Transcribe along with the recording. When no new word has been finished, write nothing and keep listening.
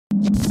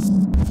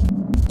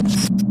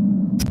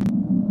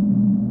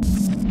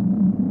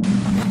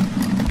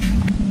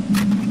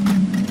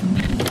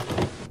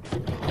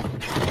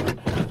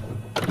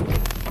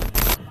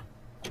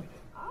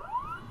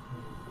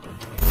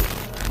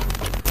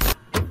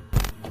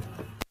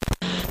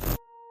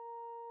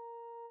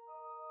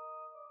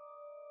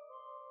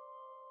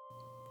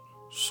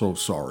So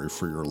sorry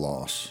for your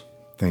loss.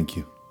 Thank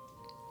you.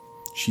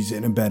 She's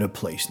in a better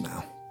place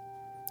now.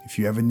 If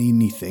you ever need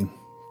anything,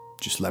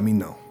 just let me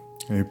know.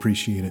 I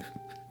appreciate it.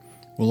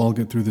 We'll all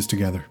get through this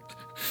together.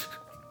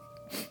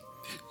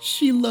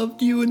 She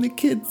loved you and the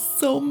kids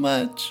so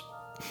much.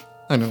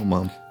 I know,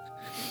 Mom.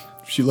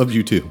 She loves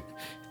you too.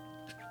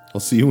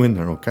 I'll see you in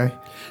there, okay?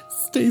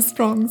 Stay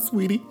strong,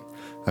 sweetie.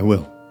 I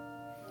will.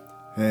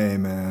 Hey,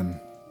 man.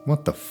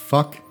 What the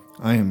fuck?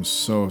 I am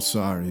so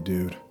sorry,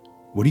 dude.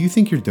 What do you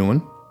think you're doing?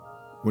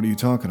 What are you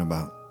talking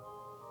about?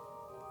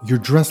 You're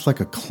dressed like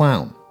a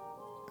clown.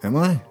 Am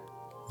I?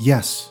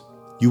 Yes,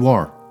 you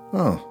are.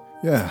 Oh,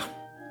 yeah.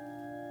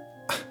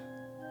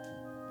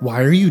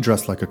 Why are you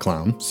dressed like a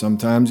clown?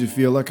 Sometimes you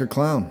feel like a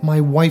clown. My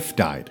wife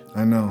died.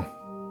 I know.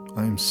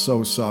 I am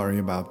so sorry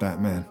about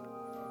that, man.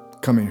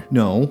 Come here.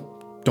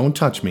 No, don't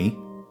touch me.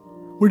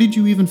 Where did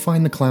you even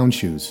find the clown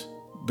shoes?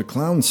 The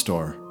clown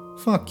store.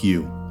 Fuck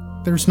you.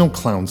 There's no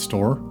clown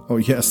store. Oh,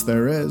 yes,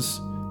 there is.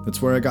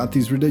 That's where I got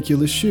these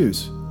ridiculous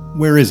shoes.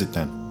 Where is it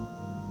then?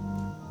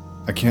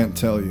 I can't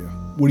tell you.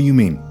 What do you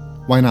mean?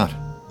 Why not?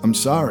 I'm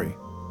sorry.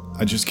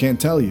 I just can't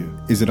tell you.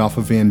 Is it off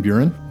of Van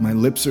Buren? My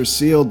lips are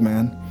sealed,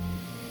 man.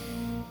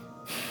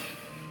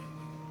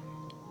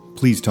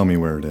 Please tell me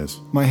where it is.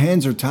 My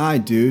hands are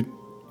tied, dude.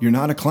 You're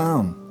not a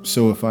clown.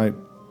 So if I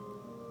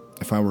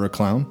were a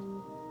clown,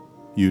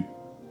 you'd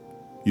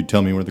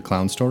tell me where the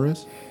clown store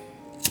is?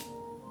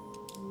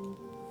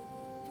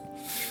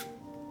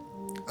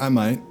 I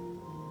might.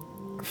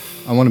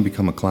 I want to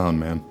become a clown,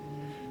 man.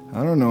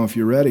 I don't know if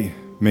you're ready.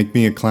 Make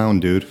me a clown,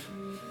 dude.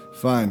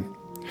 Fine.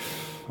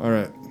 All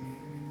right.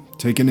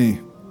 Take a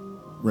knee.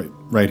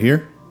 Right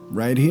here?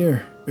 Right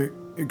here.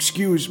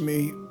 Excuse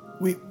me.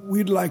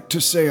 We'd like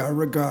to say our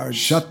regards.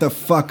 Shut the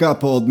fuck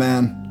up, old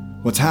man.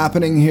 What's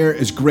happening here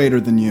is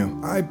greater than you.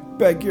 I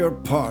beg your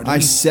pardon. I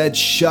said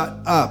shut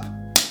up.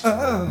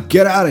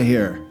 Get out of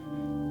here.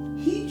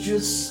 He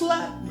just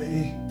slapped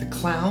me. The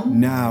clown?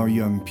 Now,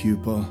 young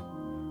pupil,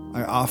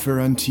 I offer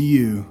unto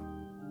you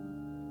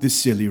the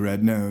silly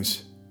red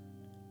nose.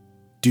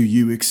 Do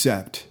you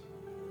accept?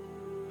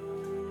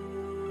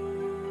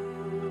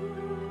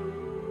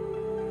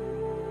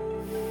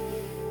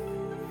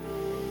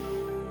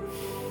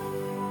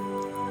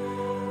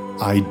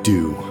 I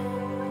do.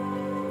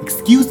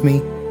 Excuse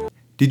me.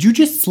 Did you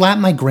just slap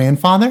my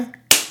grandfather?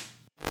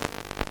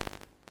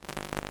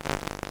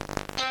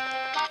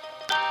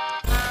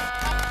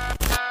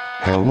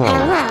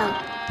 Hello.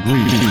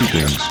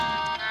 Greetings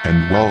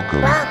and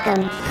welcome.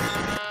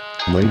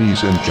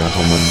 Ladies and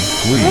gentlemen,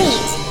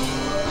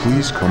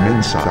 please come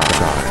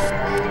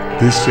inside.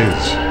 This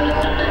is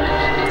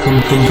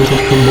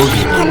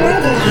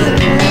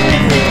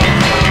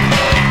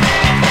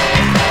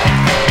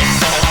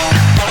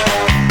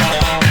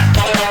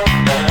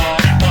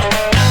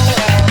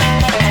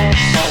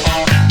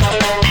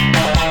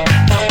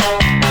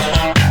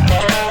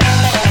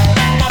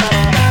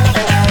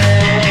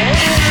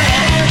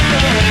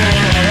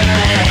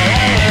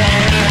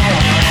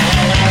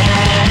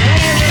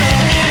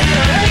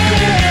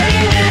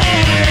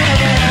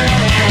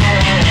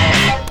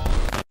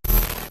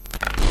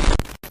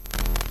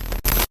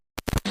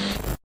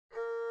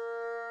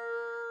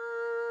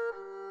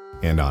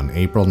And on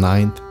April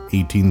 9th,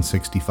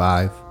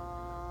 1865,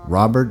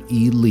 Robert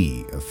E.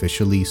 Lee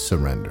officially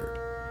surrendered,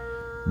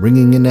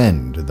 bringing an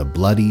end to the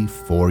bloody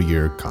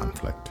 4-year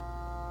conflict.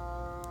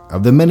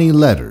 Of the many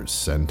letters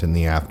sent in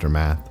the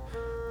aftermath,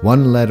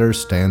 one letter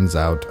stands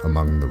out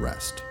among the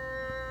rest.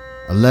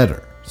 A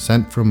letter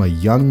sent from a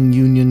young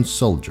Union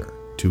soldier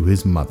to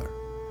his mother,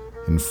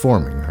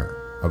 informing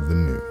her of the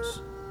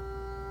news.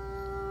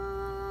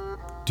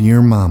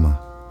 Dear Mama,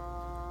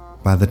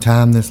 by the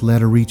time this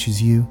letter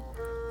reaches you,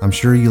 I'm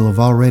sure you'll have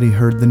already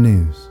heard the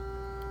news.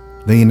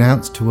 They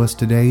announced to us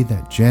today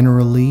that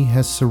General Lee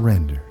has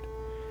surrendered,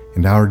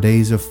 and our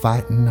days of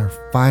fighting are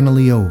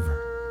finally over.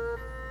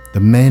 The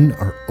men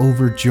are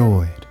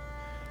overjoyed.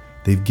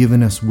 They've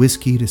given us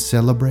whiskey to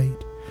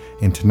celebrate,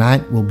 and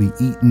tonight we'll be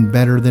eating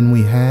better than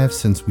we have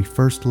since we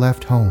first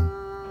left home.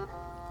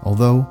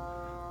 Although,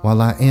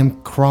 while I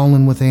am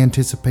crawling with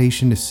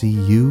anticipation to see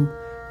you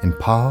and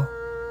Pa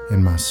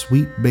and my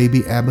sweet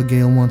baby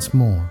Abigail once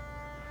more,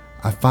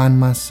 I find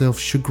myself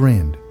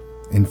chagrined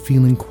and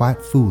feeling quite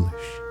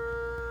foolish.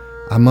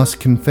 I must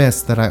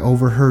confess that I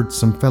overheard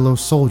some fellow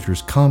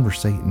soldiers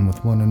conversating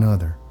with one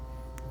another,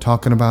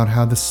 talking about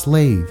how the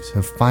slaves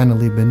have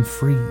finally been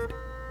freed.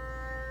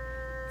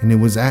 And it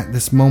was at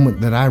this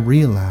moment that I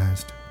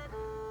realized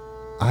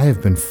I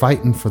have been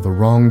fighting for the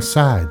wrong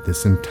side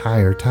this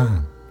entire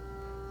time.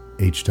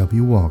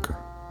 H.W. Walker,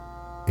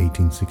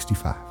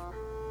 1865.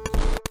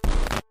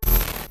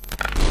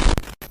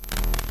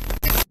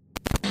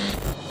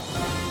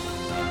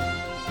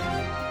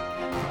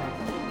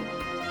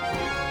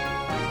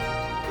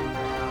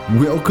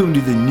 Welcome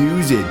to the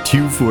news at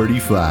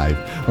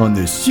 2:45 on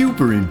the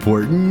super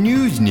important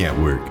news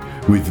network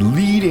with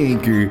lead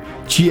anchor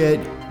Chet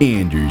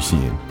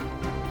Anderson.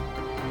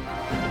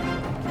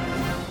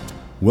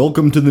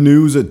 Welcome to the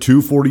news at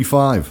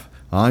 2:45.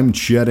 I'm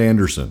Chet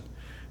Anderson.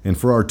 And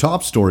for our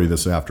top story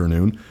this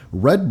afternoon,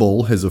 Red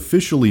Bull has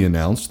officially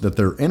announced that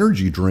their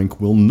energy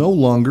drink will no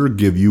longer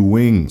give you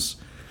wings.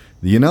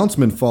 The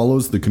announcement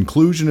follows the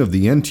conclusion of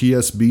the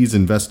NTSB's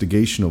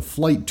investigation of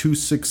Flight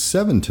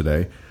 267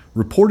 today,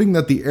 reporting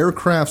that the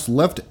aircraft's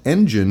left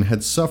engine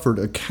had suffered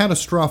a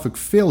catastrophic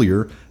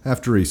failure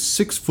after a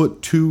 6'2",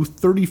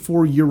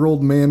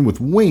 34-year-old man with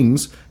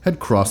wings had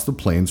crossed the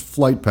plane's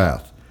flight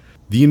path.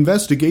 The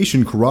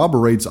investigation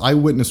corroborates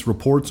eyewitness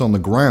reports on the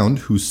ground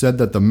who said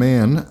that the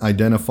man,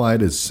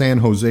 identified as San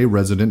Jose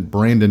resident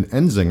Brandon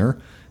Enzinger,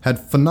 had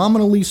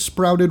phenomenally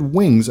sprouted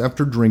wings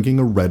after drinking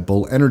a Red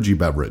Bull energy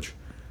beverage.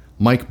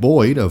 Mike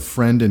Boyd, a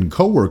friend and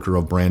co-worker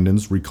of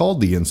Brandon's,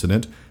 recalled the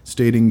incident,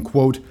 stating,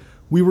 quote,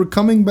 "We were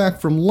coming back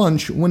from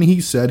lunch when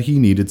he said he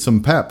needed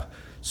some pep.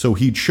 So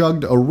he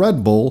chugged a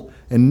Red Bull,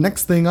 and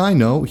next thing I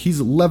know, he's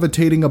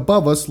levitating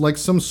above us like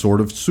some sort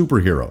of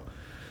superhero."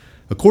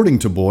 According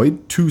to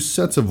Boyd, 2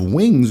 sets of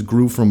wings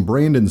grew from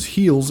Brandon's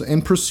heels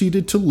and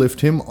proceeded to lift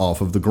him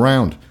off of the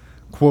ground.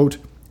 Quote,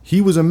 "He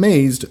was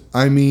amazed.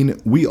 I mean,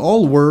 we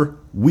all were.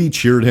 We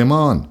cheered him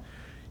on.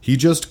 He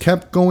just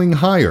kept going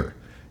higher.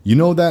 You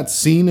know that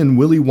scene in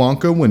Willy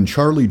Wonka when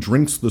Charlie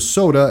drinks the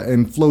soda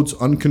and floats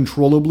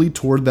uncontrollably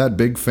toward that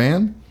big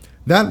fan?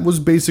 That was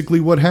basically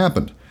what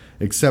happened,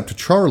 except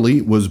Charlie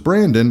was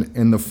Brandon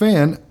and the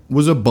fan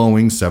was a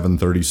Boeing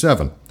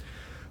 737.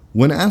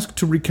 When asked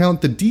to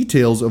recount the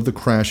details of the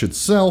crash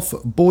itself,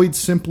 Boyd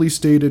simply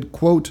stated,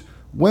 quote,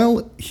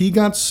 "Well, he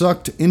got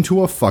sucked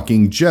into a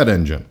fucking jet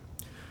engine."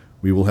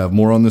 We will have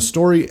more on this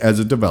story as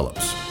it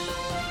develops.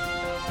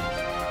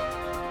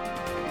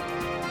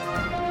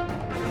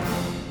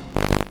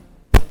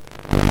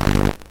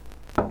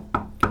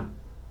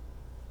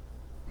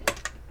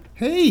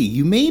 Hey,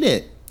 you made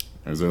it.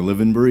 As I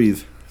live and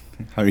breathe.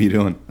 How are you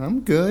doing?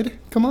 I'm good.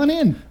 Come on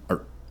in.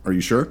 Are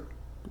you sure?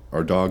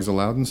 Are dogs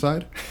allowed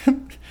inside?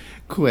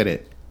 Quit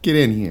it. Get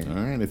in here.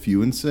 All right, if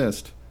you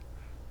insist.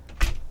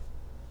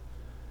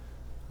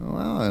 Oh,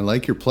 wow, I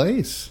like your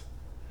place.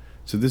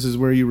 So this is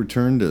where you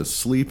return to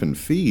sleep and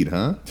feed,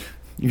 huh?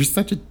 You're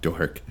such a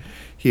dork.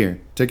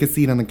 Here, take a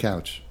seat on the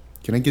couch.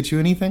 Can I get you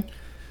anything?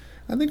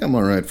 I think I'm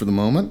all right for the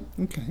moment.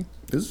 Okay.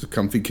 This is a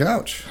comfy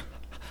couch.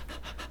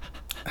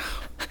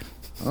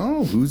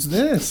 Oh, who's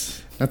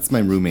this? That's my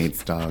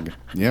roommate's dog.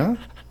 Yeah?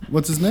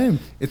 What's his name?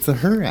 It's a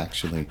her,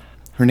 actually.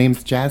 Her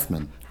name's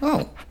Jasmine.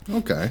 Oh,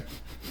 okay.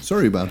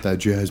 Sorry about that,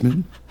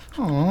 Jasmine.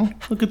 Aw,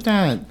 look at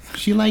that.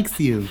 She likes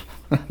you.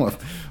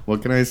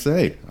 What can I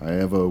say? I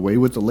have a way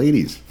with the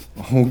ladies.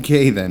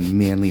 Okay then,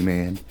 manly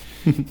man.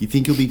 You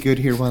think you'll be good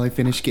here while I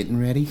finish getting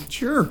ready?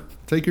 Sure,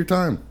 take your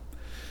time.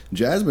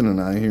 Jasmine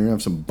and I here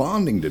have some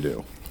bonding to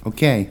do.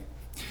 Okay,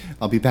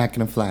 I'll be back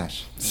in a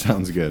flash.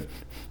 Sounds good.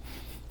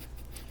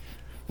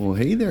 Well,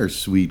 hey there,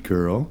 sweet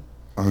girl.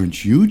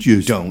 Aren't you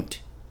just...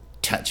 Don't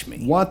touch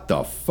me. What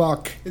the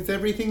fuck? Is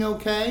everything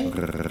okay?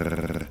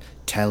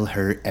 Tell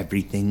her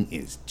everything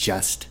is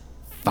just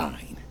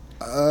fine.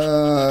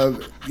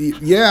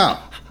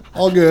 Yeah,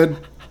 all good.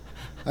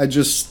 I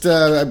just,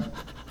 I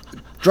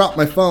dropped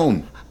my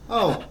phone.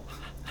 Oh,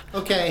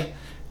 okay.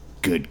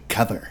 Good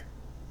cover,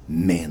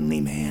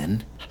 manly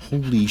man.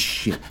 Holy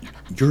shit,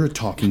 you're a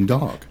talking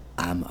dog.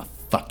 I'm a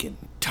fucking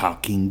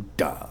talking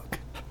dog.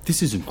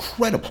 This is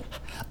incredible.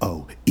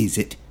 Oh, is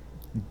it,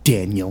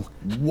 Daniel?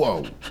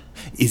 Whoa.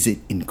 Is it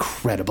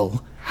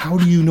incredible? How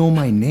do you know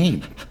my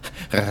name?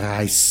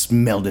 I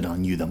smelled it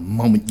on you the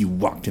moment you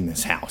walked in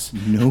this house.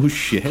 No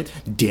shit.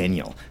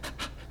 Daniel.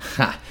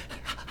 Ha.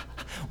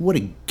 What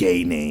a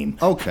gay name.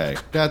 Okay,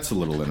 that's a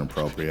little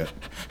inappropriate.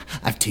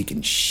 I've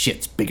taken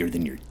shits bigger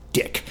than your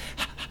dick.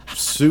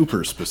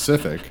 Super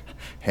specific.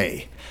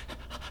 Hey,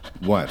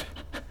 what?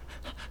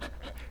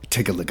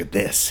 take a look at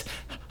this.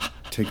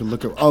 Take a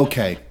look at...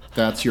 Okay,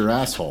 that's your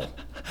asshole.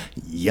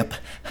 Yep.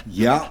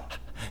 Yeah.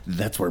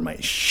 That's where my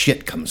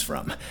shit comes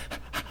from.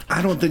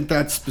 I don't think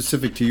that's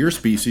specific to your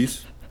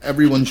species.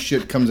 Everyone's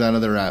shit comes out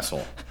of their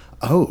asshole.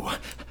 Oh,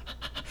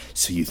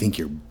 so you think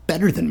you're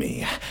better than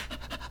me?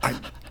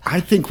 I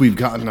think we've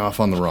gotten off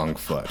on the wrong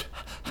foot.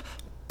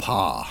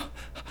 Paw.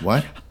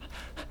 What?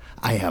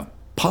 I have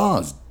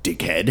paws,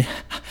 dickhead.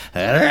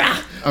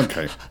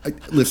 Okay,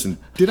 listen,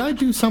 did I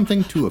do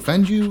something to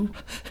offend you?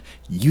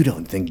 You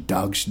don't think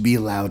dogs should be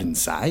allowed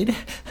inside?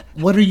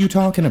 What are you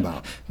talking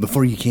about?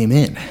 Before you came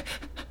in,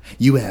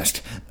 you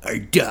asked, are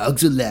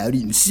dogs allowed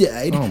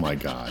inside? Oh my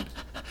God.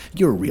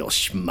 You're a real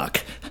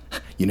schmuck.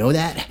 You know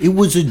that? It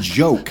was a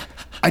joke.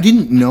 I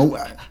didn't know.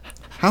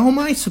 How am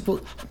I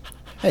supposed...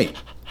 Hey,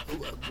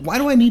 why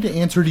do I need to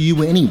answer to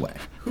you anyway?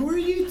 Who are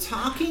you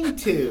talking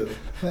to?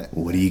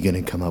 What are you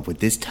gonna come up with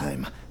this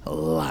time,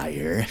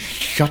 liar?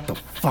 Shut the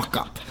fuck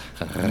up.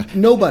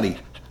 Nobody.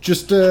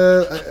 Just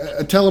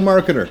a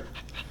telemarketer.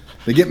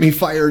 They get me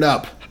fired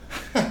up.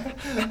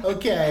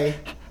 Okay.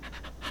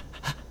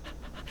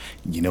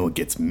 You know what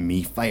gets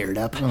me fired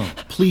up? Oh,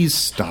 please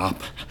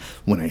stop.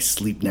 When I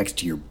sleep next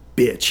to your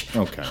bitch.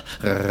 Okay.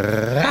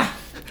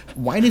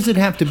 Why does it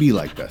have to be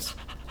like this?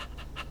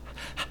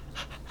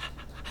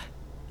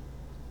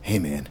 Hey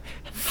man,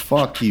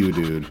 Fuck you,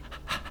 dude.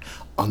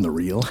 on the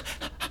real,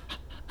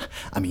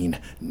 I mean,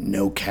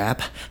 no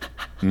cap.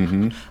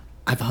 Mm-hmm.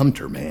 I've humped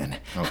her, man.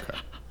 Okay.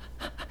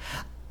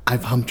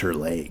 I've humped her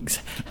legs.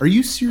 Are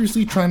you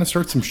seriously trying to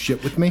start some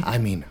shit with me? I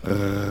mean,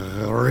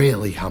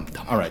 really humped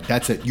them. All right,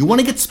 that's it. You want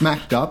to get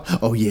smacked up?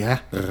 Oh, yeah?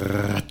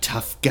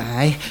 Tough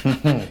guy.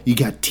 You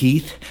got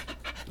teeth?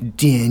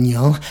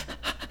 Daniel's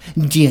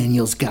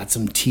got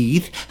some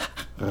teeth.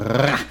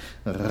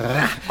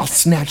 I'll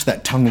snatch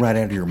that tongue right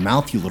out of your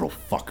mouth, you little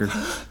fucker.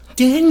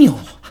 Daniel,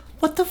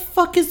 what the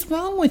fuck is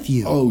wrong with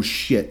you? Oh,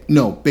 shit.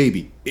 No,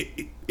 baby.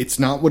 It's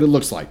not what it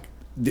looks like.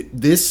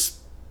 This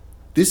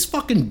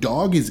fucking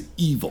dog is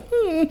evil.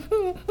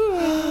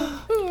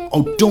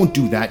 Oh, don't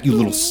do that, you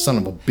little son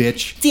of a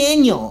bitch.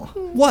 Daniel,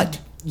 what?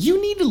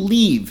 You need to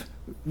leave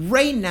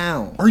right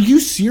now. Are you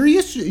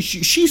serious?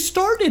 She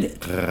started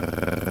it.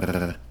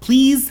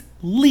 Please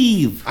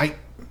leave. I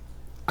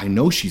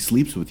know she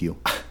sleeps with you.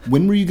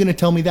 When were you going to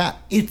tell me that?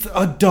 It's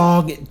a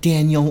dog,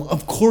 Daniel.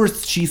 Of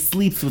course she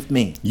sleeps with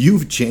me.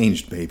 You've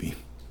changed, baby.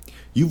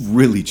 You've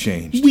really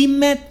changed. We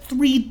met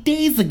 3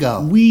 days ago.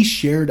 We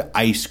shared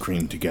ice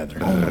cream together.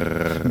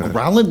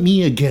 Growl at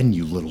me again,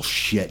 you little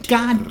shit.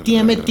 God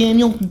damn it,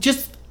 Daniel.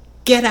 Just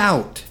get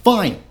out.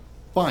 Fine.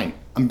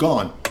 I'm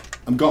gone.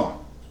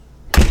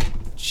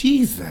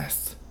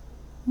 Jesus.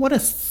 What a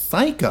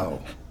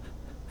psycho.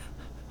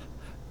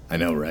 I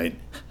know, right?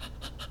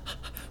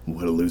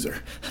 What a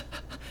loser.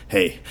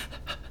 Hey,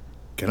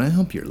 can I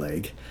hump your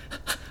leg?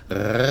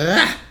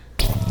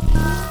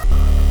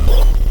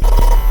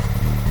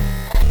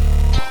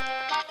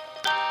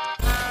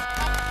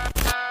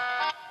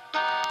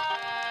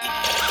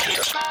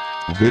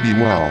 Very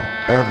well,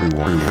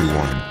 everyone.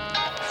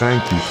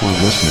 Thank you for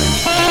listening.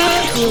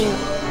 Thank you.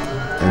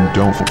 And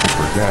don't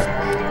forget,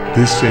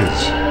 this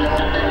is...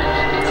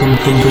 Come.